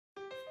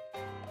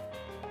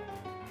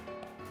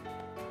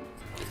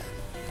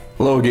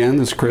Hello again,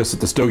 this is Chris at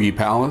the Stogie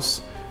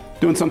Palace,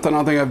 doing something I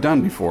don't think I've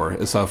done before.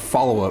 It's a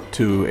follow-up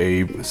to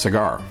a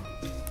cigar.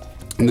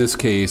 In this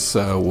case,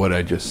 what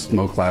I just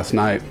smoked last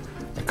night,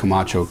 a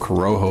Camacho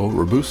Corojo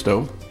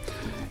Robusto.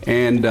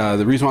 And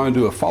the reason why I'm going to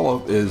do a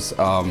follow-up is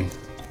a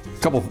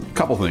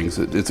couple things.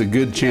 It's a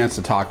good chance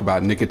to talk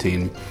about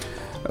nicotine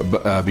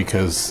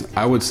because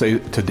I would say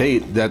to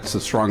date that's the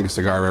strongest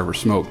cigar I've ever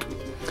smoked.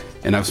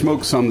 And I've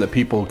smoked some that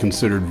people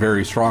considered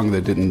very strong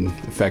that didn't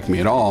affect me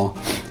at all.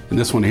 And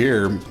this one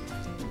here,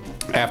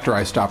 after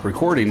I stopped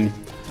recording,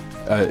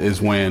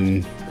 is when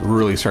it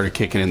really started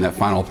kicking in. That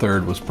final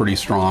third was pretty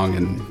strong,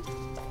 and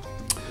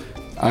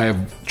I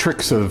have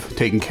tricks of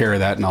taking care of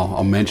that, and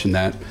I'll mention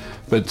that.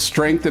 But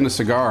strength in a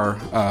cigar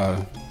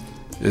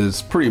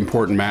is a pretty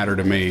important matter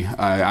to me.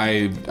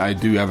 I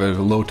do have a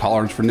low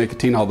tolerance for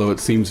nicotine, although it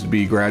seems to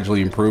be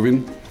gradually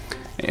improving.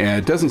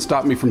 And it doesn't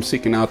stop me from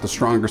seeking out the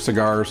stronger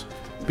cigars,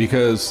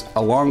 because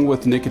along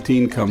with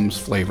nicotine comes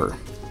flavor.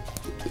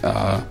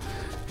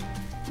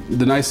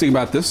 The nice thing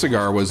about this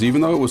cigar was,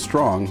 even though it was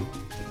strong,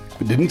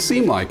 it didn't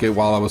seem like it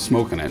while I was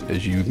smoking it,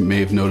 as you may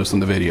have noticed in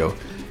the video.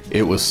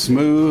 It was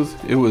smooth,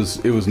 it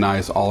was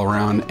nice all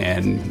around,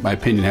 and my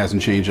opinion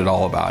hasn't changed at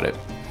all about it.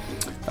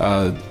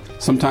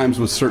 Sometimes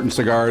with certain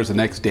cigars, the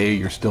next day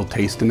you're still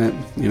tasting it,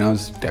 you know,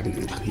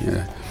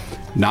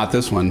 not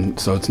this one.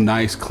 So it's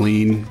nice,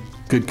 clean,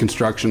 good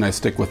construction. I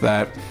stick with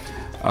that.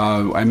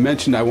 I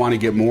mentioned I want to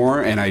get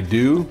more, and I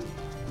do.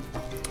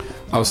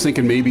 I was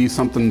thinking maybe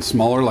something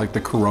smaller like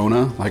the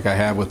Corona, like I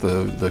have with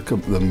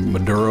the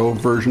Maduro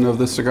version of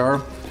this cigar.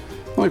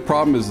 The only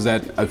problem is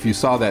that if you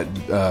saw that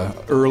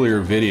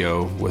earlier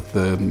video with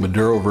the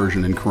Maduro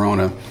version in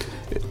Corona,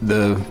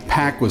 the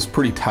pack was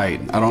pretty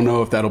tight. I don't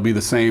know if that'll be the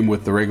same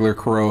with the regular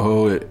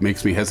Corojo. It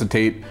makes me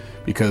hesitate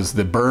because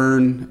the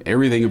burn,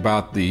 everything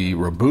about the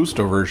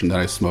Robusto version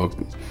that I smoked,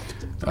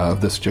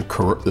 this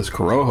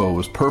Corojo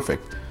was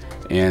perfect.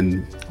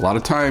 And a lot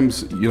of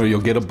times, you know,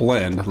 you'll get a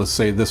blend, let's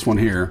say this one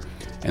here,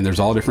 and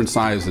there's all different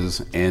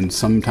sizes, and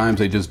sometimes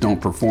they just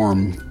don't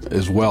perform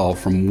as well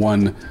from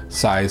one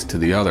size to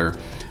the other.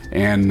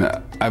 And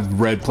I've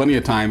read plenty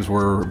of times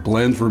where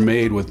blends were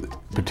made with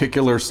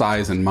particular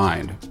size in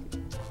mind.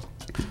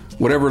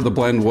 Whatever the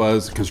blend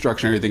was,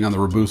 construction, everything on the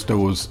Robusto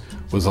was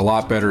a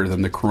lot better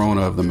than the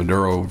Corona of the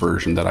Maduro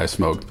version that I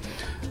smoked.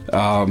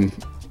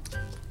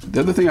 The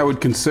other thing I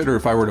would consider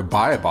if I were to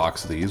buy a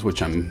box of these,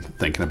 which I'm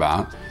thinking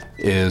about,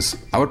 is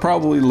I would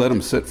probably let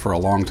them sit for a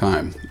long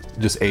time,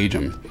 just age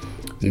them.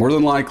 More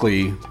than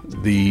likely,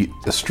 the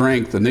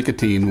strength, the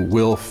nicotine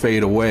will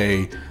fade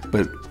away,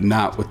 but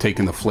not with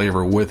taking the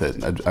flavor with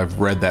it. I've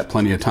read that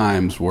plenty of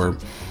times where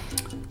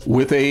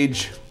with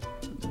age,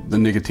 the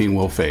nicotine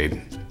will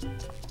fade.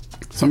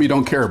 Some of you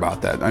don't care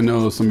about that. I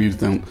know some of you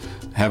don't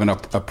have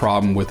a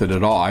problem with it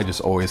at all. I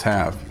just always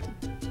have.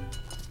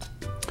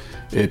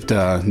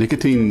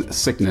 Nicotine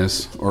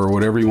sickness, or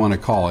whatever you want to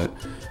call it,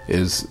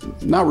 is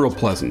not real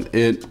pleasant.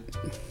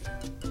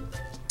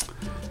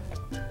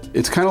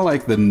 It's kind of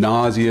like the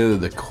nausea,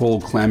 the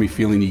cold, clammy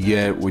feeling you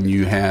get when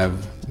you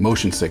have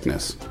motion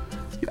sickness.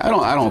 I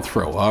don't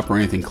throw up or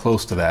anything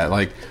close to that.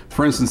 Like,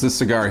 for instance, this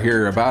cigar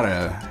here, about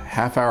a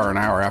half hour, an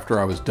hour after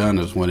I was done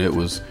is when it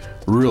was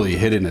really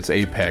hitting its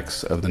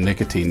apex of the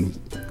nicotine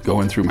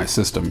going through my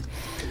system.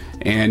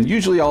 And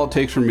usually all it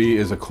takes for me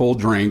is a cold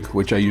drink,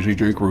 which I usually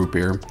drink root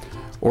beer,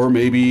 or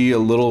maybe a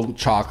little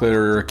chocolate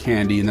or a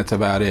candy, and that's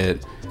about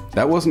it.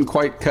 That wasn't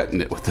quite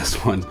cutting it with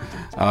this one.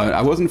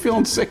 I wasn't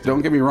feeling sick,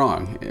 don't get me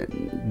wrong.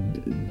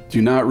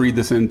 Do not read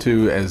this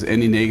into as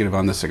any negative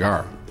on the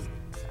cigar.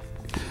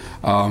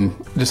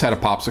 Just had a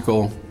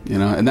popsicle, you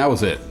know, and that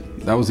was it.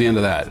 That was the end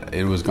of that.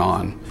 It was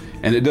gone.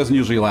 And it doesn't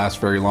usually last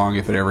very long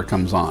if it ever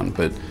comes on,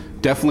 but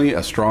definitely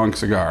a strong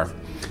cigar.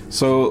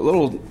 So a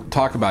little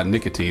talk about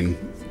nicotine.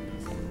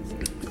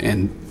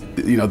 And,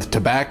 you know, the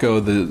tobacco,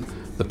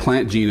 the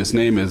plant genus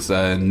name is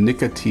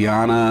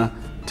Nicotiana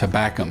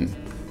tabacum.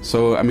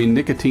 So, I mean,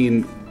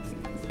 nicotine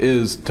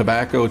is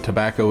tobacco,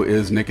 tobacco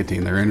is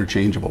nicotine. They're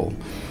interchangeable.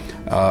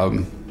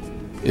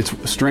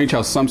 It's strange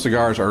how some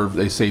cigars are,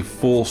 they say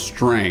full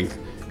strength,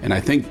 and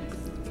I think,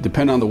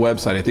 depending on the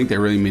website, I think they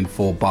really mean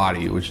full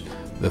body, which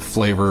the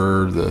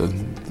flavor, the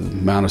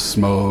amount of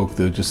smoke,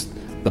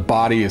 the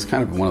body is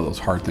kind of one of those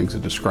hard things to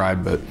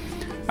describe, but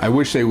I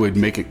wish they would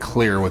make it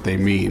clear what they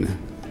mean.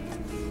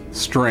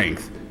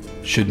 Strength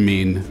should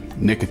mean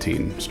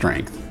nicotine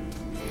strength.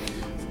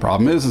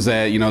 Problem is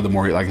that, you know, the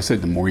more, like I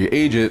said, the more you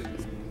age it,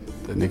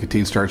 the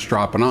nicotine starts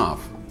dropping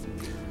off.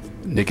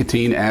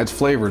 Nicotine adds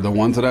flavor.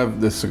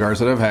 The cigars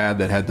that I've had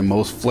that had the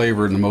most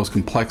flavor and the most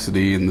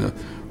complexity and the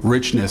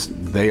richness,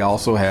 they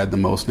also had the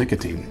most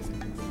nicotine.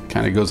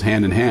 Kind of goes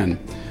hand in hand.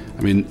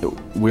 I mean,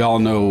 we all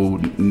know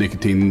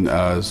nicotine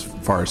as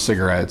far as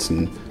cigarettes,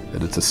 and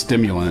that it's a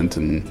stimulant,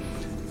 and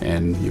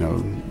you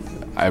know,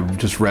 I've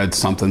just read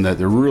something that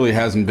there really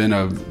hasn't been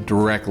a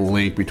direct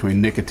link between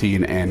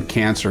nicotine and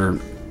cancer.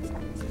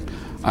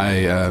 I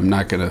am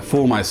not going to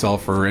fool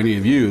myself or any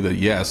of you that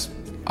yes,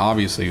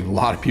 obviously a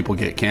lot of people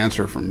get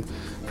cancer from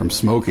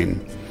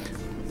smoking.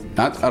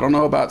 I don't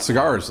know about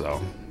cigars though.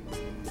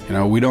 You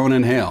know, we don't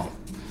inhale.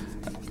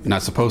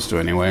 Not supposed to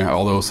anyway,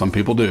 although some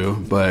people do,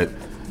 but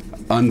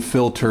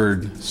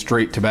unfiltered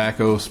straight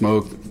tobacco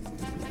smoke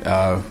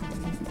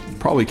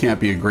probably can't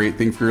be a great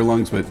thing for your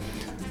lungs, but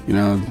you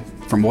know,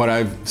 from what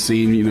I've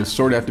seen, you know,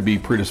 sort of have to be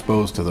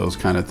predisposed to those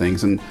kind of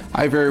things, and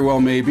I very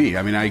well may be.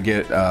 I mean, I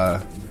get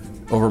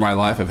over my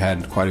life, I've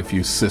had quite a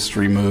few cysts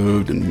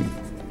removed and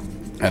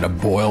had a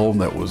boil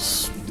that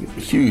was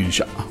huge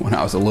when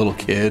I was a little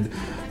kid.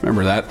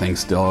 Remember that thing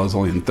still. I was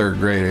only in 3rd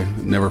grade.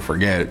 I'll never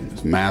forget it.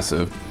 It's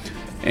massive.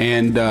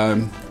 And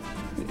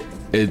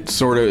it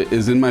sort of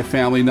is in my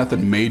family.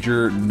 Nothing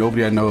major.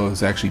 Nobody I know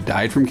has actually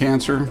died from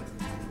cancer.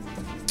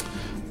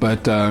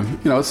 But,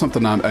 you know, it's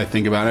something I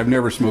think about. I've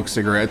never smoked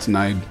cigarettes, and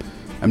I'm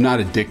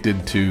not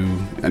addicted to,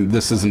 and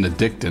this is an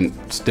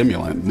addictant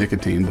stimulant,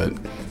 nicotine, but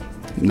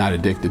I'm not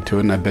addicted to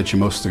it, and I bet you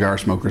most cigar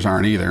smokers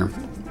aren't either.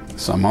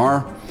 Some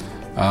are,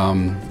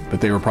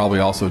 but they were probably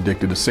also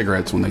addicted to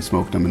cigarettes when they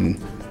smoked them,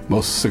 and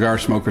most cigar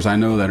smokers I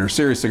know that are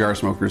serious cigar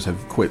smokers have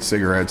quit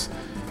cigarettes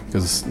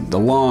because the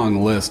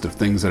long list of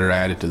things that are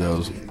added to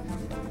those,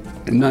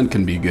 none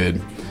can be good.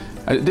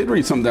 I did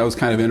read something that was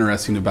kind of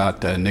interesting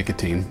about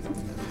nicotine.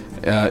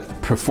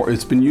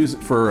 It's been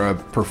used for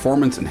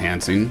performance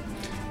enhancing,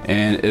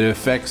 and it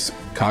affects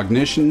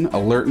cognition,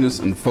 alertness,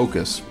 and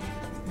focus.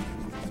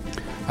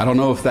 I don't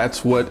know if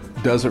that's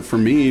what does it for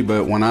me,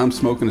 but when I'm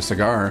smoking a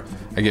cigar,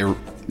 I get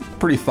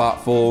pretty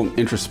thoughtful,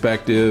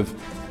 introspective.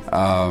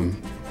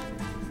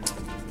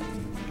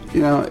 You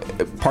know,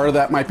 part of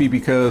that might be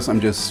because I'm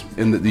just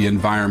in the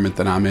environment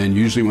that I'm in.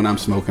 Usually when I'm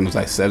smoking, as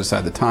I set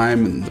aside the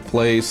time and the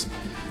place,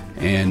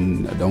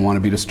 and I don't want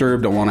to be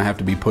disturbed, don't want to have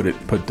to be put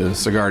the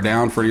cigar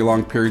down for any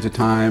long periods of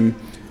time,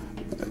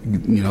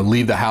 you know,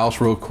 leave the house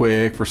real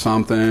quick for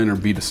something, or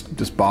be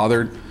just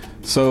bothered.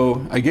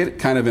 So I get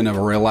kind of in a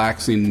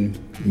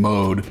relaxing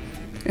mode,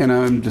 and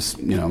I'm just,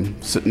 you know,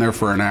 sitting there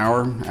for an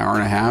hour and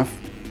a half,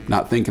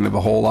 not thinking of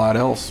a whole lot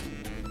else.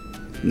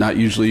 Not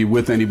usually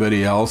with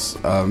anybody else.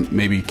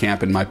 Maybe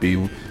camping might be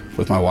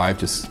with my wife,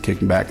 just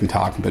kicking back and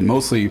talking, but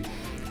mostly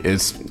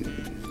it's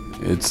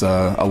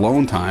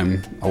alone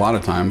time a lot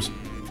of times,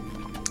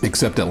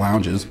 except at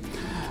lounges.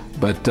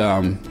 But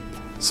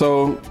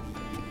so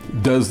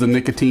does the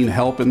nicotine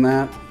help in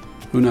that?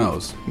 Who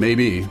knows?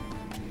 Maybe.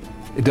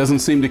 It doesn't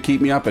seem to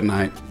keep me up at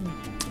night.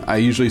 I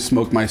usually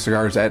smoke my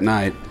cigars at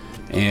night,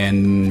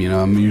 and you know,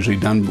 I'm usually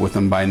done with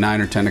them by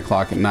 9 or 10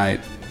 o'clock at night.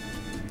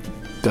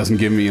 Doesn't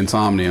give me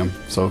insomnia.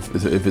 So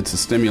if it's a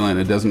stimulant,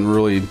 it doesn't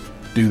really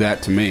do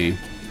that to me.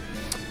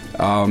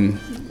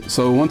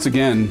 So once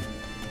again,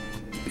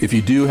 if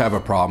you do have a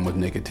problem with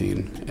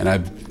nicotine, and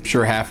I'm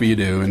sure half of you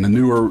do, and the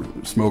newer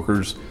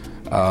smokers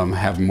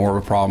have more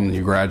of a problem, and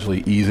you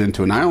gradually ease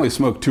into it. And I only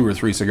smoke 2 or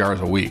 3 cigars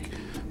a week,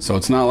 so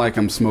it's not like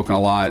I'm smoking a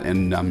lot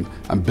and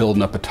I'm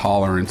building up a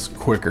tolerance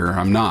quicker.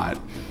 I'm not.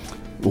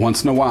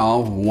 Once in a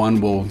while, one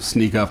will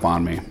sneak up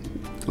on me,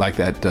 like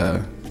that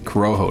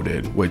Corojo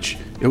did, which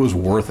it was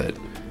worth it.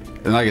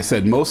 And like I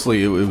said,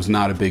 mostly it was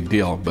not a big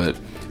deal, but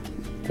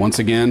once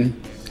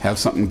again, have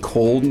something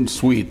cold and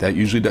sweet. That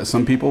usually does.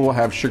 Some people will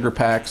have sugar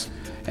packs,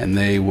 and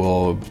they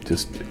will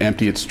just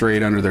empty it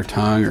straight under their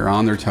tongue or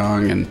on their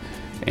tongue,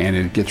 and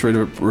it gets rid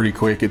of it pretty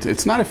quick.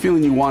 It's not a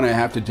feeling you want to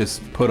have to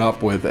just put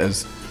up with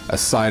as a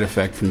side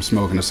effect from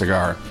smoking a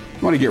cigar.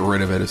 You want to get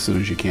rid of it as soon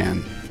as you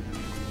can.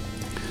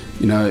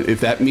 You know,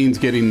 if that means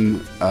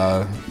getting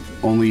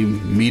only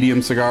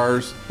medium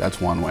cigars,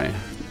 that's one way.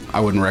 I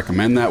wouldn't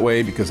recommend that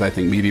way, because I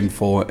think medium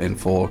and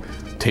full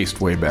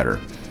taste way better.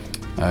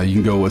 You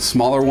can go with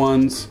smaller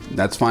ones,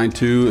 that's fine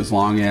too, as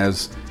long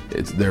as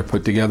they're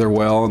put together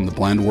well and the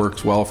blend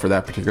works well for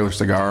that particular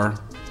cigar.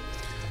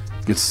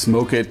 You can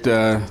smoke it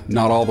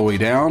not all the way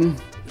down.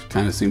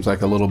 Kind of seems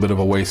like a little bit of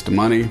a waste of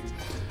money.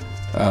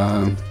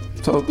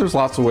 So there's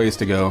lots of ways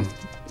to go.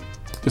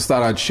 Just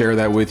thought I'd share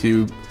that with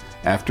you.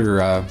 After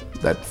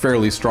that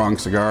fairly strong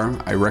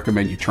cigar, I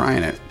recommend you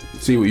trying it.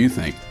 See what you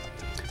think.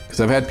 Because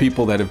I've had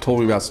people that have told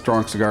me about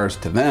strong cigars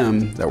to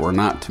them that were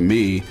not to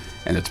me,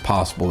 and it's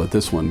possible that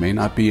this one may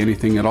not be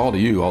anything at all to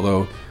you,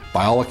 although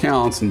by all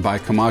accounts and by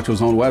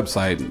Camacho's own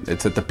website,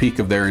 it's at the peak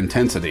of their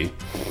intensity.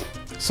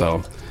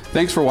 So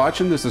thanks for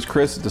watching. This is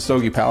Chris at the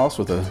Stogie Palace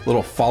with a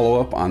little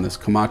follow-up on this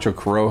Camacho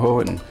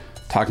Corojo and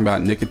talking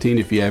about nicotine.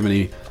 If you have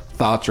any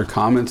thoughts or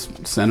comments,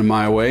 send them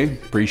my way.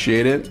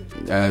 Appreciate it.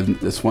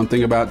 That's one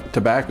thing about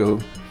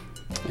tobacco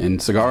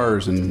and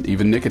cigars and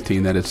even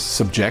nicotine, that it's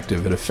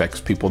subjective. It affects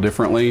people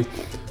differently.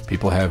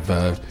 People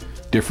have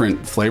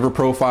different flavor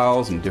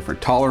profiles and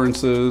different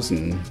tolerances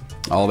and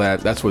all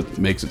that. That's what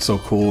makes it so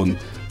cool, and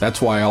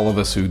that's why all of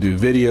us who do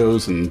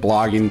videos and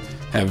blogging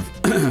have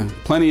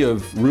plenty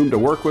of room to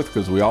work with,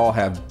 because we all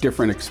have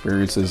different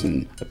experiences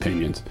and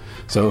opinions.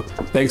 So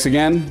thanks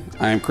again.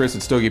 I am Chris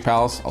at Stogie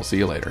Palace. I'll see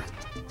you later.